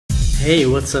Hey,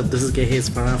 what's up? This is Gehez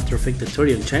for After Effects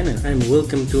tutorial channel and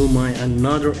welcome to my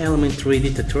another Element 3D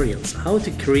tutorials. How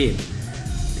to create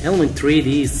Element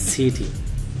 3D city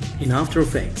in After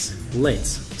Effects. Let's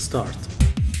start.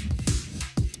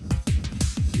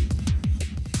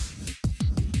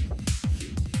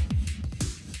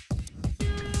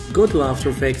 Go to After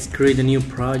Effects, create a new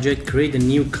project, create a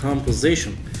new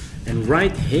composition, and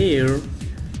right here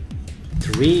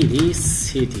 3D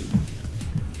city.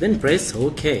 Then press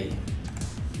OK.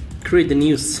 Create a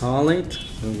new solid,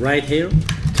 and right here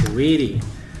 3D.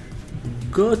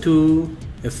 Go to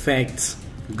Effects,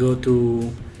 go to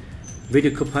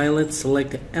Video Copilot,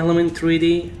 select Element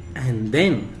 3D, and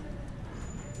then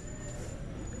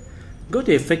go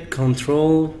to Effect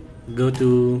Control, go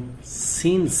to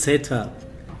Scene Setup.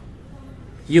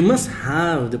 You must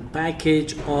have the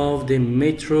package of the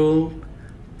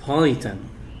Metropolitan.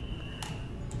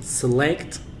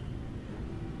 Select.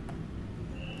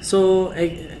 So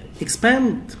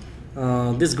expand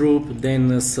this group,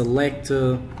 then select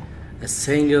a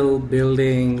single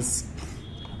buildings,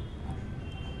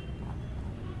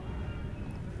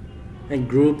 a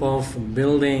group of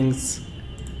buildings.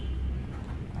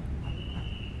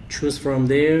 Choose from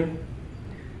there.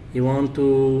 You want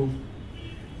to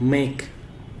make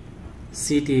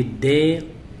city day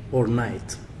or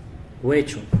night.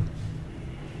 Which one?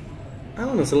 I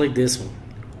want to select this one.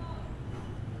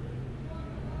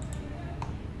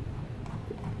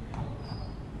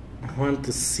 I want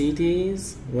the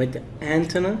cities with the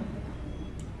antenna.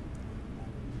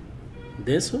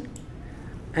 This one.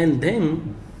 And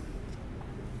then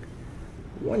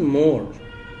one more.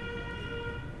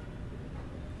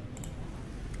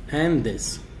 And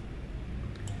this.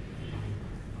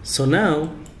 So now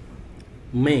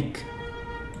make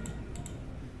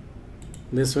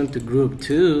this one to group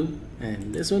 2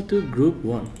 and this one to group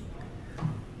 1.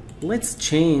 Let's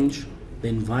change the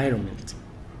environment.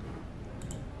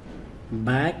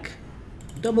 Back,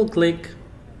 double click,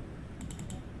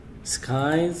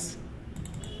 skies,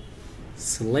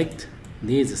 select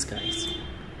these skies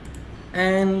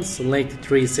and select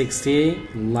 360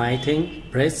 lighting,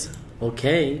 press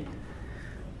OK.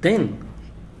 Then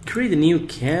create a new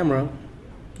camera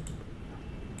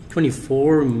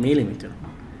 24mm.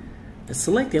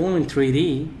 Select Element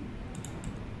 3D,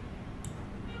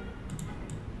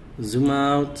 zoom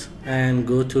out and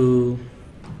go to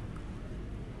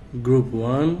group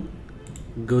 1,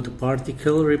 go to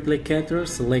particle replicator,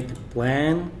 select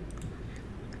plan.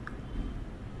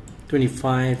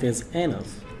 25 is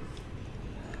enough.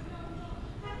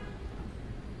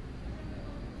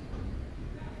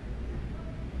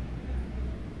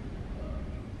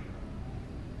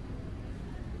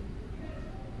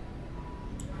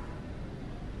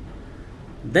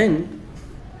 Then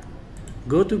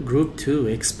go to group 2,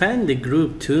 expand the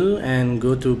group 2 and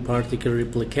go to particle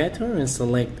replicator and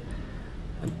select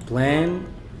a plan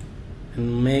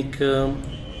and make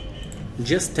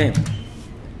just 10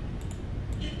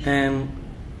 and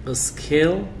a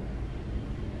scale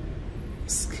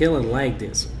it like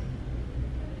this.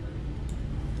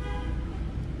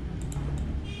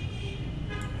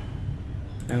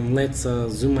 And let's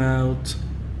zoom out.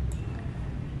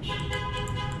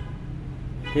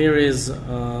 Here is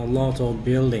a lot of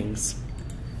buildings.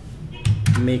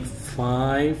 Make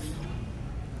 5.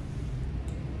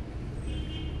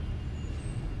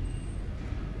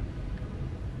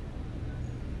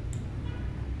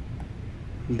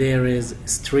 There is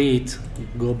street.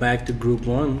 Go back to group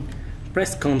 1.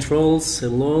 Press Ctrl,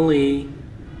 slowly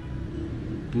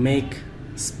make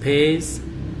space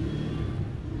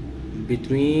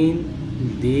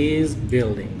between these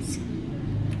buildings.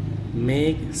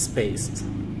 Make space.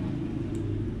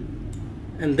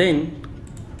 And then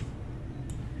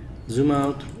zoom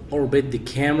out, orbit the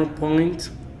camera point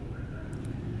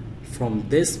from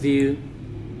this view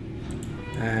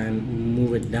and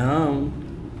move it down.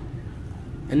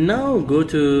 And now go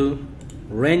to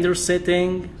render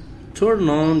setting, turn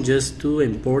on just 2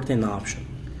 important options.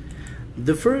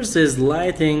 The first is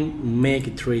lighting, make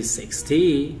it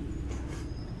 360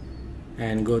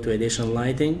 and go to additional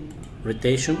lighting,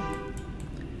 rotation,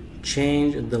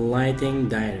 change the lighting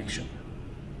direction.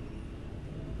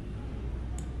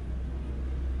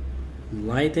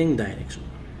 Lighting direction.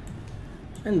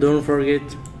 And don't forget,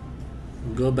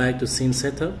 go back to scene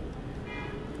setup,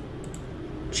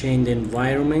 change the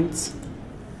environments,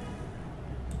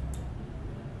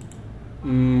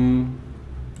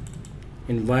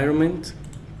 environment,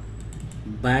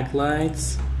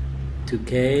 backlights,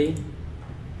 2K,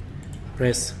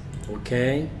 press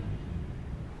OK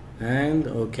and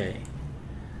OK.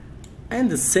 And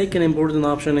the second important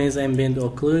option is ambient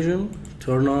occlusion.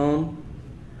 turn on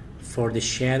for the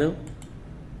shadow,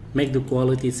 make the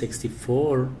quality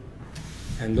 64,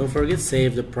 and don't forget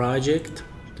save the project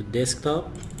to desktop,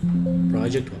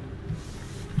 project 1.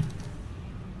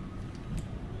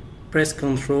 Press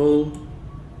Ctrl,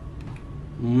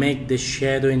 make the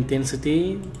shadow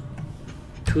intensity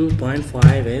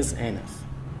 2.5 is enough.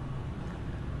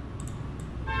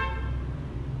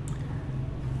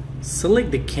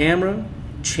 Select the camera,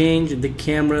 change the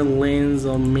camera lens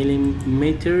on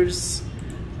millimeters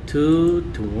to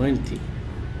 20.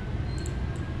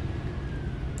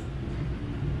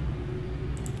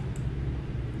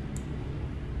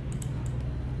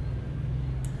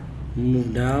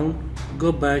 Move down,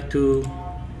 go back to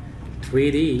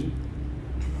 3D.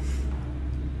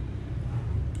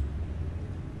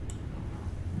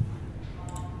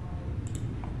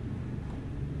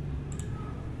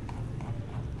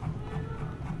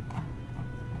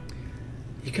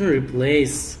 You can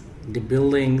replace the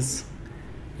buildings,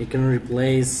 you can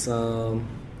replace the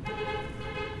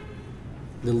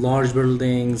large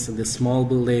buildings, the small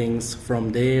buildings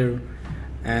from there,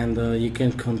 and you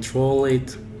can control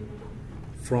it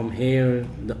from here,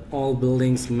 the all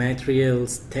buildings,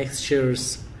 materials,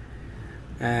 textures,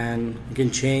 and you can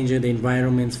change the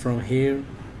environments from here.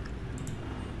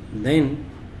 Then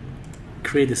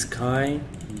create a sky,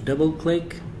 double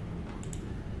click,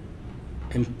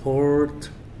 import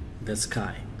the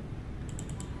sky,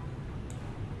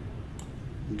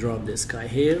 drop the sky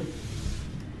here,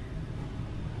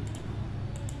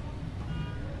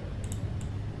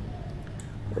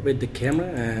 orbit the camera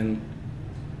and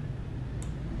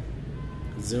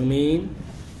zoom in,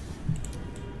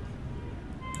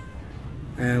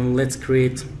 and let's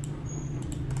create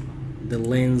the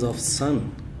lens of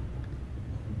sun,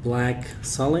 black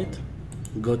solid,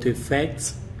 go to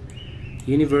effects,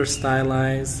 universe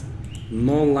stylize,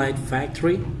 no light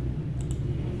factory,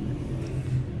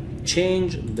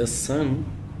 change the sun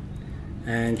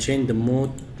and change the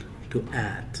mode to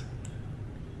add.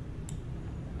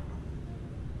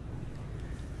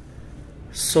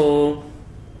 So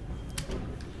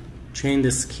change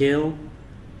the scale,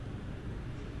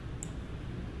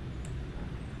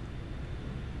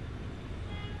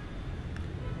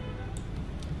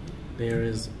 there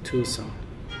is two sun.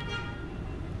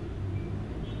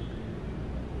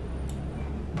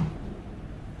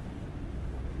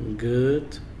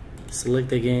 Good.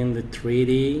 Select again the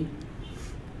 3D,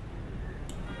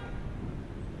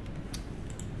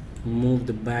 move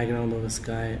the background of the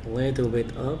sky a little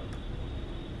bit up,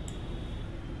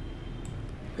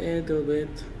 little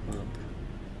bit up.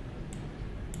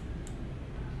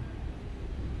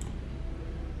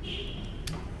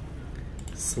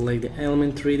 Select the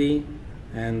element 3D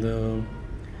and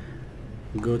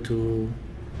go to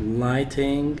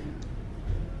lighting,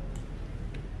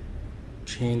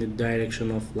 change the direction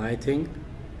of lighting,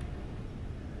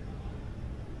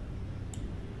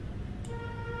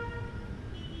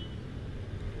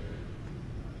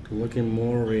 looking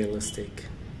more realistic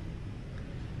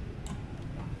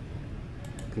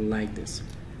like this,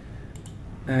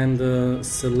 and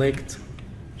select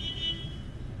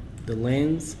the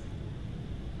lens,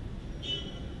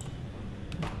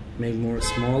 make more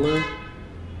smaller,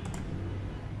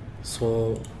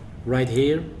 so right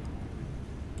here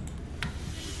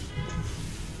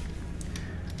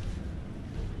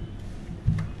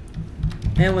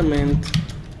element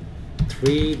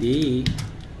 3D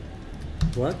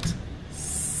what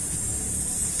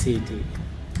city,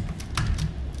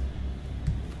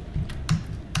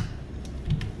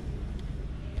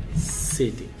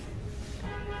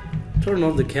 turn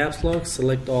off the caps lock,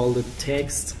 select all the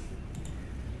text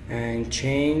and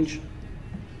change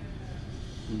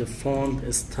the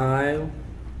font style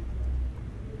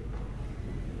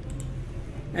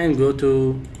and go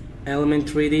to element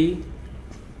 3D,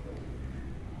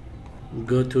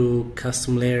 go to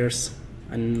custom layers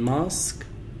and mask,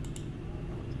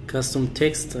 custom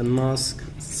text and mask,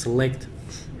 select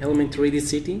element 3D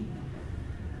city,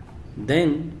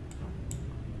 then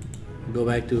go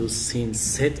back to scene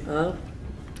setup,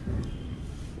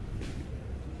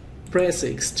 press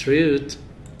extrude,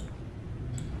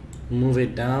 move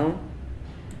it down.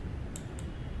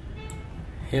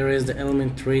 Here is the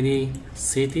element 3D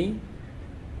city,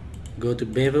 go to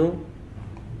bevel,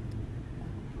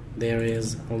 there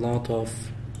is a lot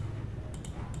of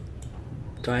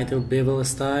title bevel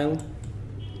style,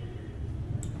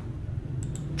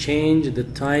 change the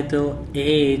title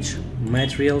age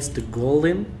materials to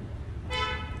golden,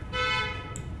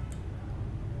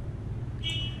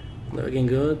 looking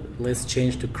good. Let's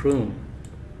change to chrome,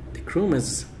 the chrome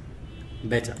is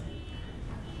better,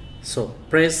 so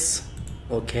press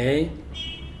OK,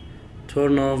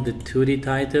 turn off the 2D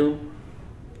title,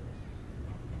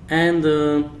 and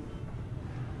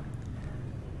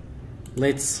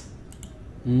let's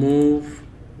move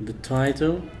the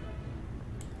title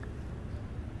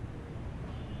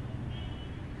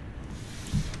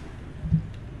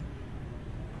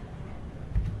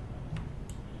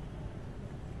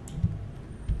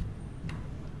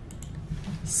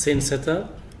scene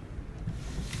setup.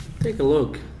 Take a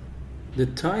look. The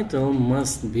title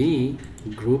must be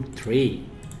Group 3.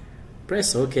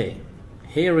 Press OK.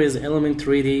 Here is Element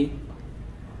 3D,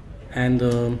 and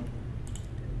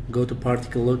go to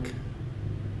Particle Look.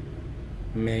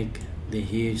 Make the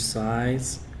huge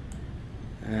size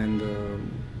and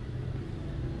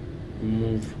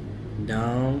move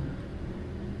down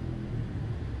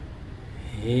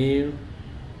here.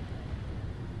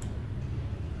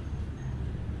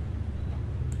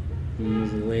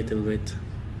 Move a little bit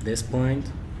this point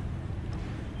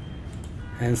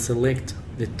and select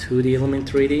the 2D element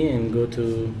 3D and go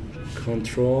to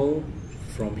Control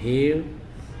from here.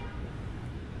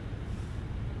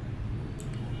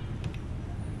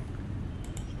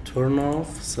 Turn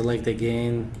off, select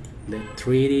again the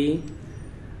 3D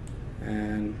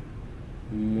and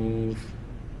move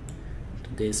to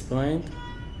this point.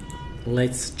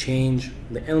 Let's change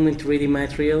the element 3D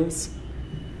materials.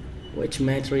 Which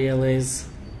material is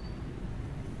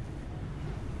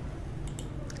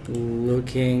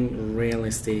looking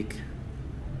realistic?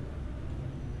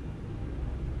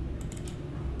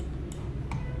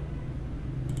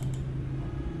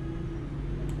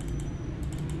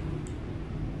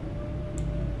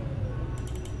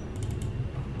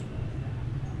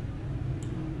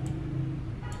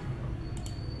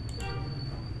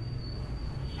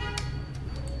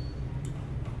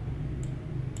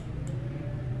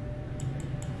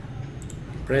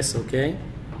 Press OK.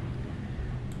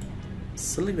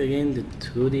 Select again the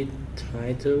 2D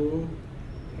title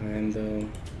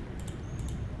and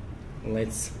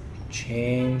let's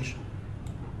change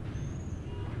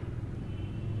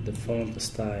the font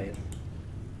style.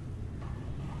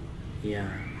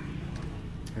 Yeah,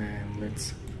 and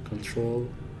let's control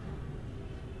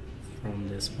from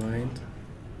this point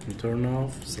and turn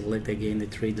off. Select again the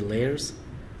 3D layers.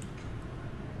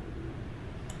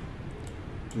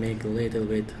 Make a little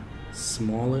bit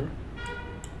smaller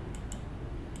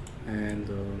and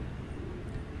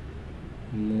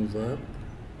move up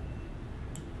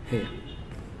here.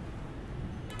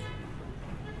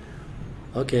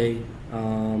 Okay,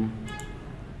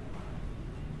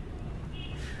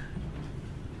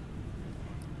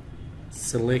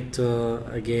 select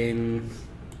again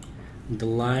the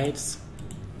lights.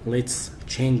 Let's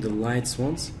change the lights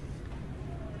once.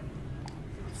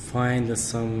 Find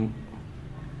some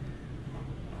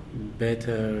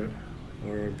better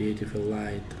or beautiful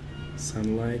light,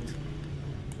 sunlight.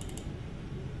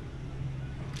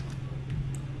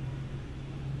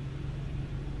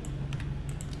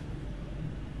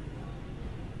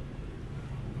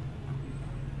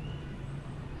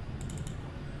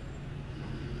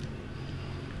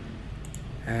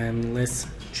 And let's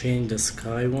change the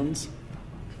sky ones.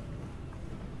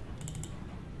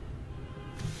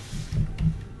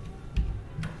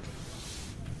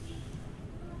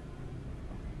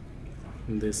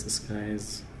 This sky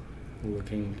is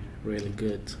looking really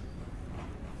good.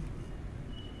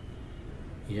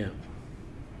 Yeah.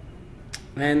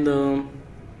 And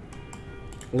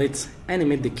let's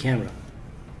animate the camera.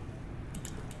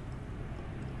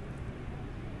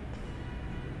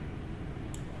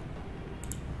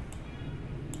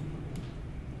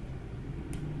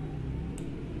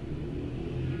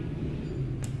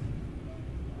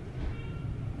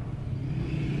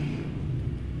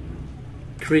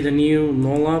 Create a new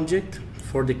null object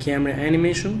for the camera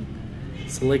animation.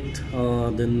 Select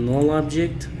the null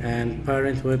object and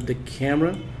parent web the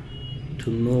camera to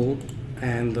null,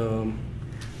 and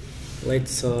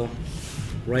let's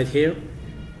right here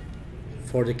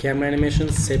for the camera animation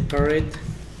separate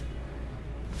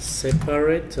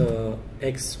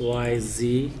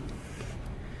XYZ,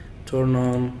 turn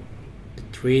on the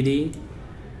 3D,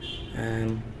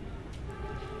 and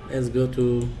let's go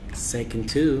to second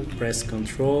 2, press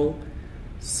Control,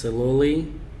 slowly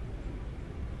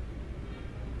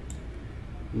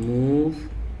move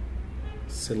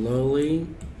slowly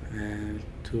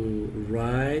to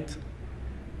right.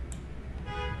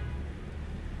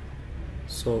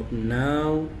 So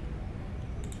now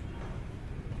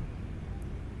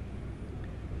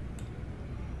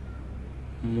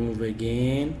move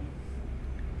again.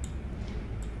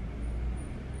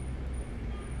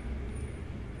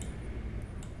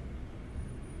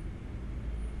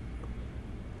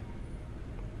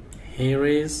 here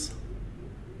is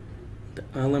the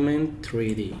element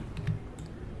 3D.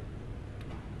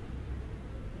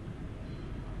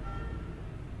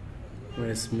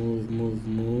 Let's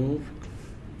move.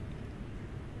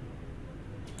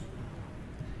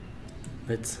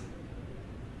 Let's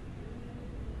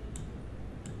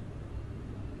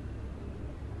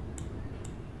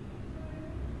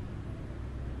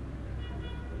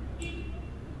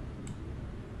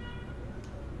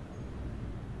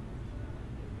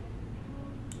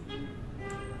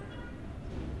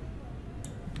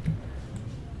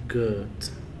good.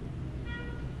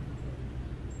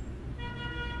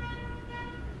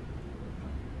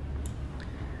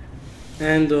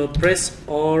 And press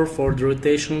R for the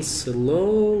rotation.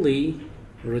 Slowly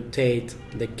rotate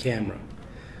the camera.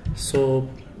 So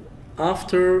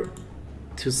after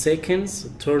 2 seconds,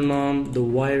 turn on the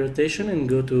Y rotation and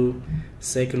go to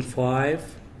second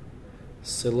 5.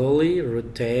 Slowly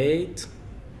rotate.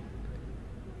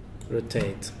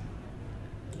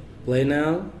 Play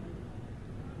now.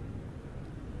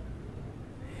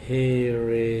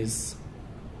 Here is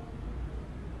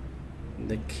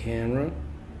the camera.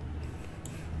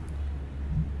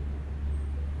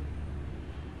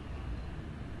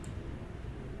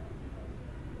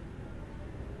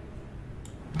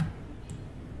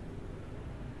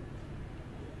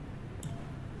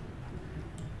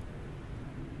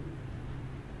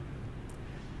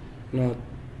 Not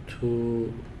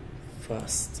too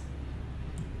fast.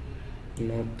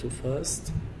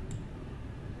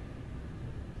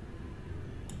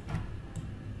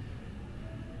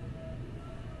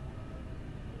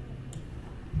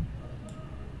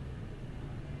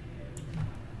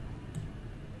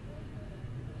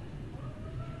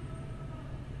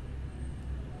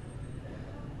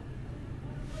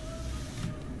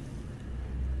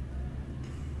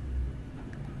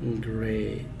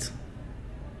 Great.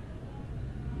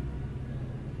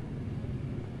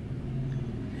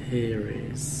 Here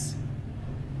is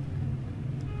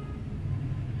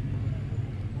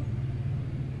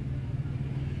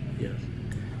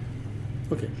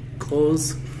okay.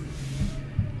 Close.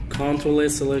 Ctrl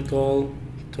S, select all.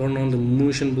 Turn on the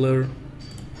motion blur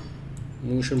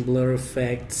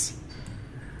effects.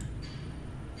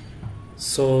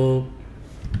 So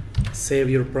save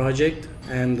your project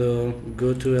and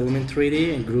go to element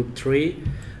 3D and group 3.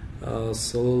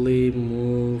 Slowly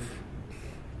move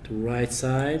to right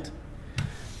side,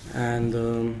 and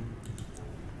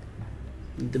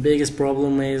the biggest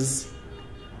problem is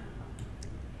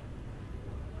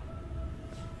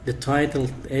the title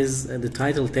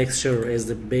texture is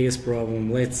the biggest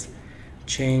problem. Let's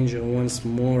change once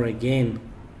more again.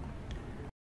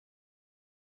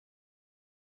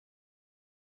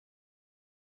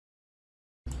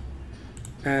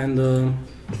 And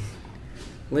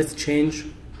let's change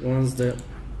once the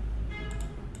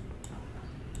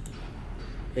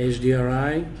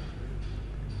HDRI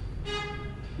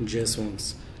just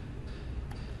once.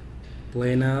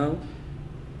 Play now.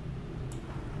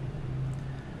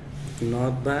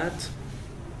 Not bad.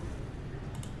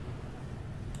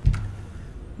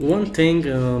 One thing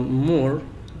more,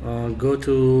 go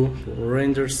to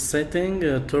render setting,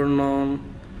 turn on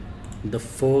the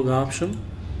fog option.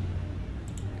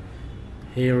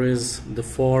 Here is the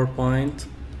 4-point.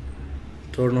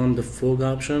 Turn on the fog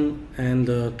option and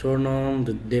turn on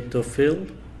the depth of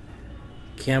field.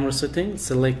 Camera setting,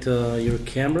 select your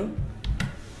camera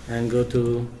and go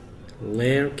to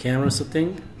layer, camera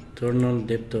setting, turn on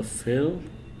depth of field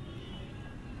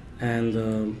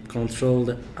and control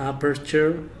the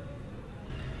aperture.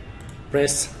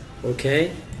 Press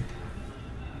OK.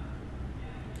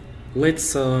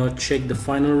 Let's check the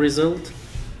final result.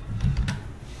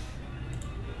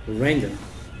 Render.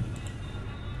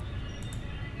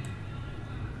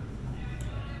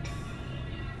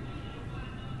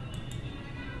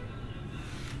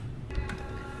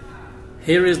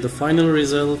 Here is the final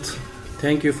result.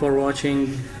 Thank you for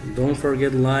watching. Don't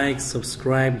forget like,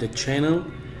 subscribe the channel.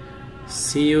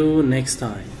 See you next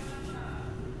time.